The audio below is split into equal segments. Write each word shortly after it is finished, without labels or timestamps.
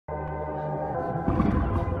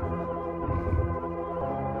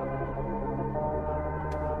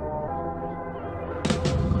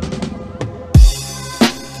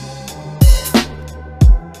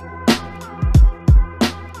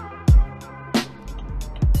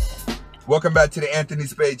Welcome back to the Anthony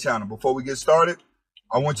Spade channel. Before we get started,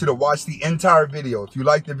 I want you to watch the entire video. If you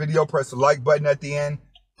like the video, press the like button at the end,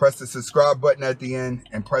 press the subscribe button at the end,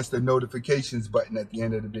 and press the notifications button at the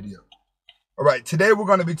end of the video. All right, today we're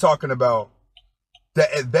going to be talking about the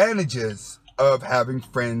advantages of having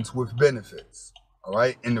friends with benefits. All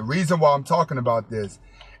right, and the reason why I'm talking about this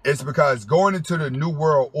is because going into the new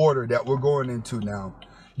world order that we're going into now,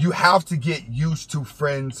 you have to get used to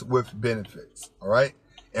friends with benefits. All right.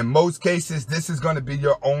 In most cases, this is going to be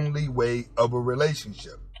your only way of a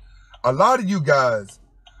relationship. A lot of you guys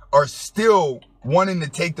are still wanting to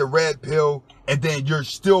take the red pill, and then you're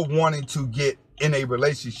still wanting to get in a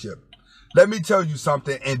relationship. Let me tell you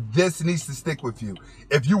something, and this needs to stick with you.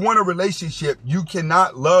 If you want a relationship, you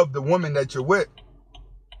cannot love the woman that you're with.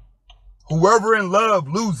 Whoever in love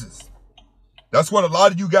loses. That's what a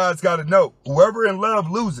lot of you guys got to know. Whoever in love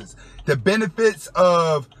loses. The benefits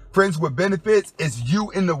of friends with benefits is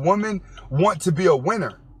you and the woman want to be a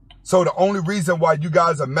winner. So the only reason why you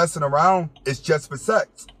guys are messing around is just for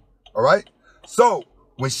sex. All right. So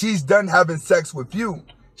when she's done having sex with you,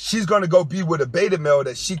 she's going to go be with a beta male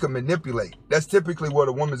that she can manipulate. That's typically what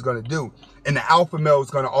a woman's going to do. And the alpha male is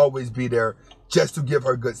going to always be there just to give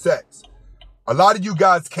her good sex. A lot of you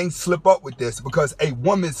guys can't slip up with this because a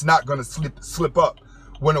woman's not going to slip up.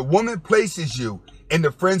 When a woman places you in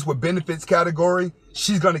the friends with benefits category,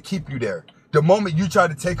 she's going to keep you there. The moment you try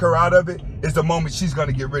to take her out of it is the moment she's going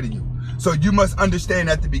to get rid of you. So you must understand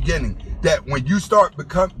at the beginning that when you start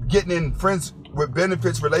getting in friends with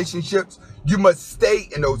benefits relationships, you must stay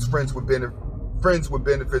in those friends with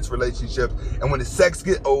benefits relationships. And when the sex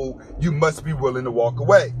gets old, you must be willing to walk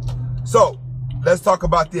away. So let's talk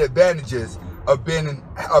about the advantages of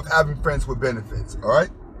having friends with benefits. All right.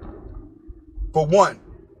 For one,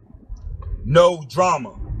 no drama.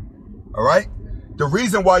 All right. The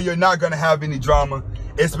reason why you're not going to have any drama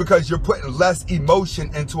is because you're putting less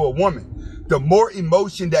emotion into a woman. The more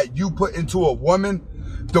emotion that you put into a woman,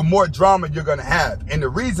 the more drama you're going to have. And the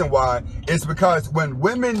reason why is because when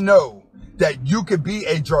women know that you could be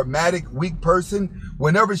a dramatic, weak person,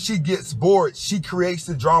 whenever she gets bored, she creates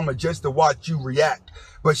the drama just to watch you react.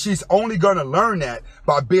 But she's only going to learn that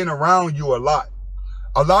by being around you a lot.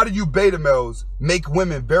 A lot of you beta males make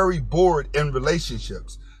women very bored in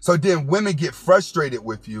relationships. So then women get frustrated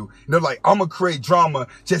with you. And they're like, I'm going to create drama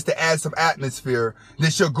just to add some atmosphere.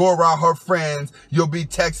 Then she'll go around her friends. You'll be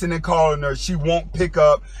texting and calling her. She won't pick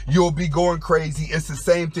up. You'll be going crazy. It's the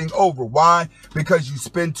same thing over. Why? Because you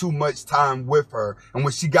spend too much time with her. And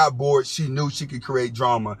when she got bored, she knew she could create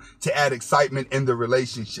drama to add excitement in the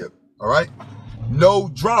relationship. All right? No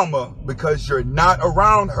drama because you're not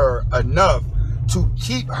around her enough to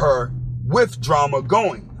keep her with drama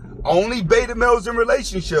going. Only beta males in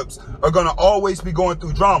relationships are going to always be going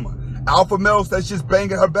through drama. Alpha males that's just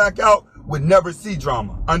banging her back out would never see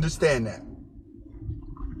drama. Understand that.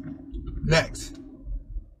 Next,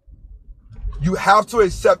 you have to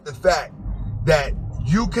accept the fact that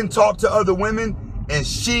you can talk to other women and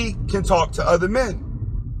she can talk to other men.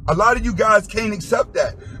 A lot of you guys can't accept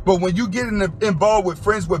that. But when you get involved with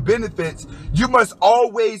friends with benefits, you must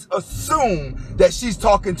always assume that she's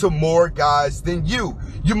talking to more guys than you.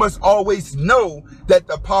 You must always know that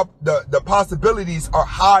the possibilities are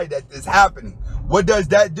high that this is happening. What does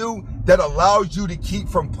that do? That allows you to keep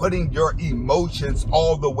from putting your emotions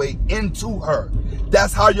all the way into her.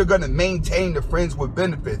 That's how you're going to maintain the friends with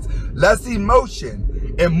benefits. Less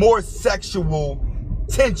emotion and more sexual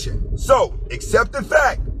tension. So accept the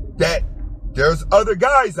fact that there's other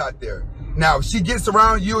guys out there. Now, if she gets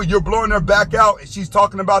around you and you're blowing her back out and she's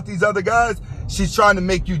talking about these other guys, she's trying to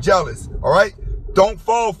make you jealous. All right. Don't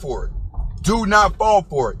fall for it. Do not fall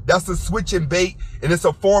for it. That's a switch and bait, and it's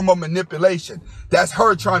a form of manipulation. That's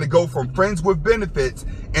her trying to go from friends with benefits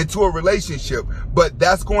into a relationship, but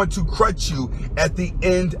that's going to crutch you at the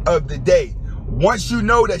end of the day. Once you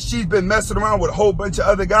know that she's been messing around with a whole bunch of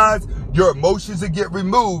other guys, your emotions will get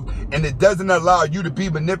removed, and it doesn't allow you to be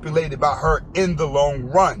manipulated by her in the long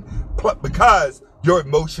run because your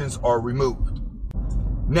emotions are removed.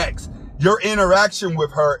 Next, your interaction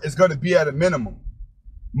with her is going to be at a minimum.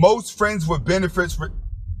 Most friends with benefits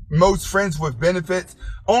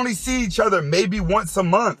only see each other maybe once a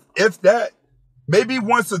month, if that. Maybe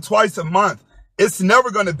once or twice a month. It's never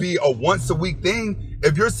going to be a once a week thing.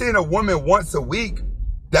 If you're seeing a woman once a week,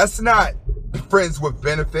 that's not friends with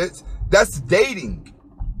benefits. That's dating.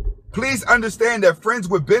 Please understand that friends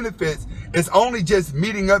with benefits is only just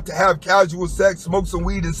meeting up to have casual sex, smoke some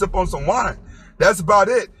weed, and sip on some wine. That's about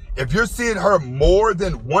it. If you're seeing her more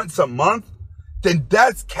than once a month, then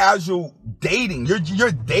that's casual dating.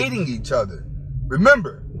 You're dating each other.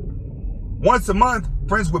 Remember, Once a month,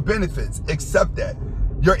 friends with benefits. Accept that.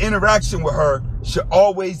 Your interaction with her should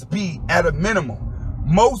always be at a minimum.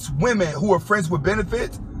 Most women who are friends with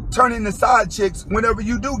benefits turn into side chicks whenever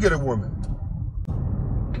you do get a woman.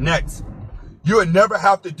 Next, you'll never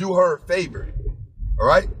have to do her a favor, all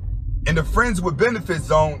right? In the friends with benefits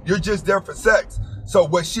zone, you're just there for sex. So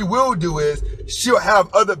what she will do is she'll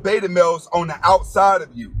have other beta males on the outside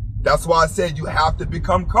of you. That's why I said you have to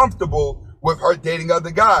become comfortable with her dating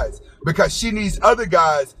other guys, because she needs other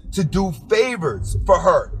guys to do favors for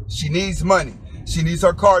her. She needs money. She needs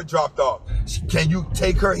her car dropped off. Can you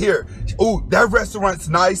take her here? Ooh, that restaurant's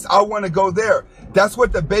nice. I want to go there. That's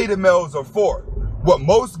what the beta males are for. What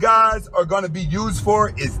most guys are going to be used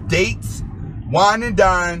for is dates, wine and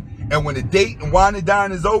dine. And when the date and wine and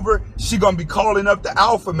dine is over, she going to be calling up the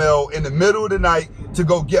alpha male in the middle of the night to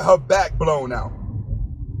go get her back blown out.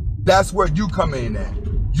 That's where you come in at.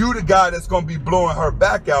 You the guy that's going to be blowing her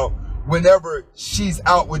back out whenever she's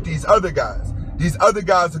out with these other guys. These other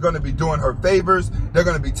guys are going to be doing her favors. They're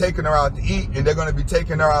going to be taking her out to eat, and they're going to be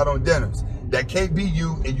taking her out on dinners. That can't be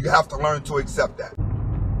you, and you have to learn to accept that.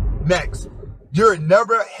 Next, you're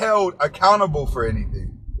never held accountable for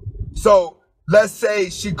anything. So let's say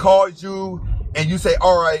she calls you and you say,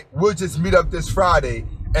 all right, we'll just meet up this Friday.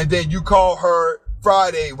 And then you call her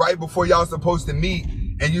Friday right before y'all supposed to meet.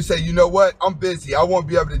 And you say, you know what? I'm busy. I won't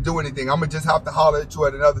be able to do anything. I'm going to just have to holler at you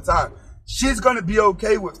at another time. She's going to be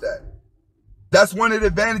okay with that. That's one of the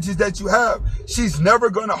advantages that you have. She's never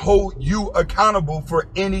going to hold you accountable for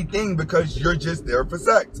anything because you're just there for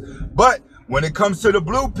sex. But when it comes to the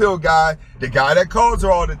blue pill guy, the guy that calls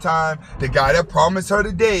her all the time, the guy that promised her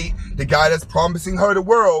the date, the guy that's promising her the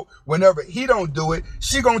world, whenever he don't do it,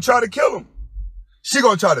 she going to try to kill him. She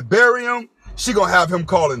going to try to bury him. She gonna have him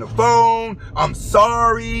calling the phone. I'm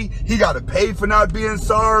sorry. He gotta pay for not being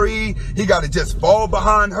sorry. He gotta just fall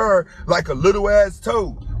behind her like a little ass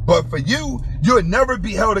toad. But for you, you'll never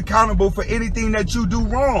be held accountable for anything that you do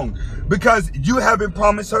wrong because you haven't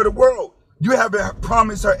promised her the world. You haven't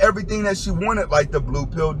promised her everything that she wanted like the blue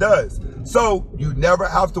pill does. So you never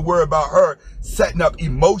have to worry about her setting up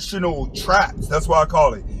emotional traps. That's what I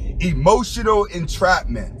call it. Emotional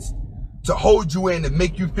entrapments. To hold you in and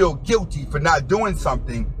make you feel guilty for not doing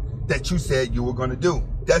something that you said you were going to do.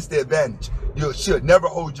 That's the advantage. You should never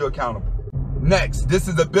hold you accountable. Next, this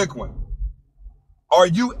is a big one. Are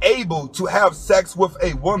you able to have sex with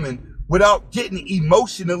a woman without getting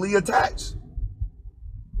emotionally attached?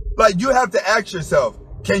 Like, you have to ask yourself,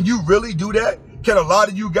 can you really do that? Can a lot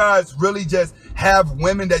of you guys really just have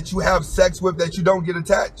women that you have sex with that you don't get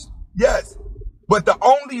attached? Yes. But the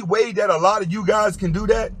only way that a lot of you guys can do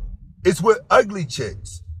that it's with ugly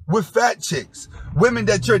chicks, with fat chicks, women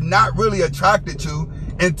that you're not really attracted to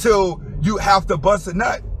until you have to bust a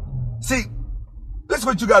nut. See, this is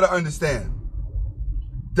what you got to understand.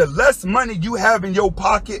 The less money you have in your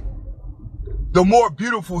pocket, the more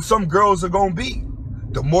beautiful some girls are going to be.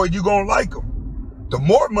 The more you're going to like them. The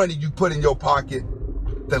more money you put in your pocket,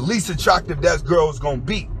 the least attractive that girl's going to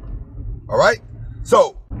be. All right?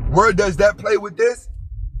 So, where does that play with this?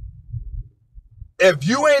 If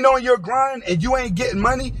you ain't on your grind and you ain't getting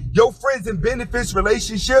money, your friends and benefits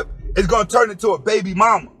relationship is going to turn into a baby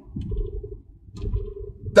mama.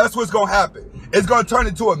 That's what's going to happen. It's going to turn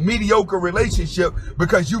into a mediocre relationship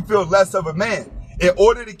because you feel less of a man. In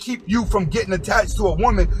order to keep you from getting attached to a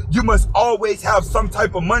woman, you must always have some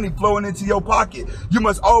type of money flowing into your pocket. You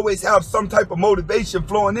must always have some type of motivation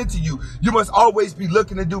flowing into you. You must always be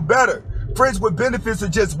looking to do better. Friends with benefits are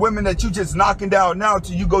just women that you just knocking down now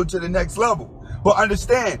till you go to the next level. But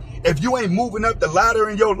understand, if you ain't moving up the ladder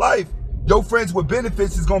in your life, your friends with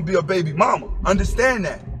benefits is going to be a baby mama. Understand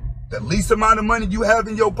that. The least amount of money you have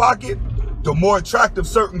in your pocket, the more attractive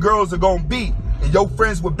certain girls are going to be. And your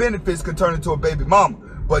friends with benefits can turn into a baby mama.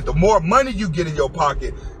 But the more money you get in your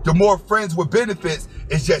pocket, the more friends with benefits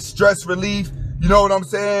is just stress relief. You know what I'm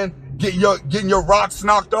saying? Getting your rocks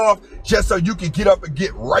knocked off just so you can get up and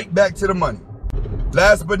get right back to the money.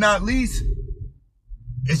 Last but not least,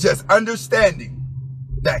 it's just understanding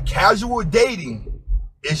that casual dating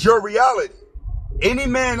is your reality. Any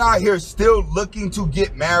man out here still looking to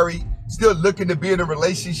get married, still looking to be in a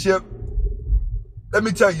relationship, let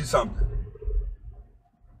me tell you something.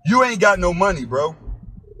 You ain't got no money, bro.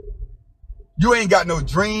 You ain't got no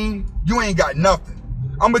dream. You ain't got nothing.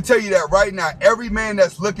 I'm going to tell you that right now. Every man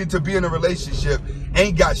that's looking to be in a relationship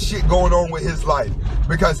ain't got shit going on with his life.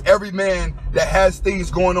 Because every man that has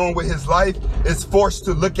things going on with his life is forced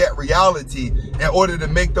to look at reality in order to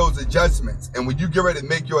make those adjustments. And when you get ready to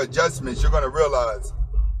make your adjustments, you're going to realize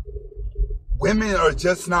women are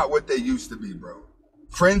just not what they used to be, bro.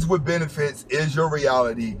 Friends with benefits is your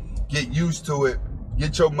reality. get used to it,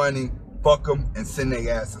 get your money, fuck them, and send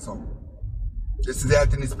their asses home. This is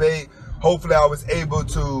Anthony Spade. Hopefully I was able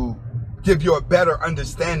to give you a better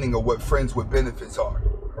understanding of what friends with benefits are.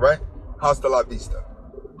 All right? Hasta la vista.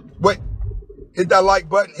 Wait, hit that like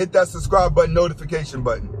button, hit that subscribe button, notification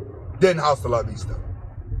button. Then hasta la vista.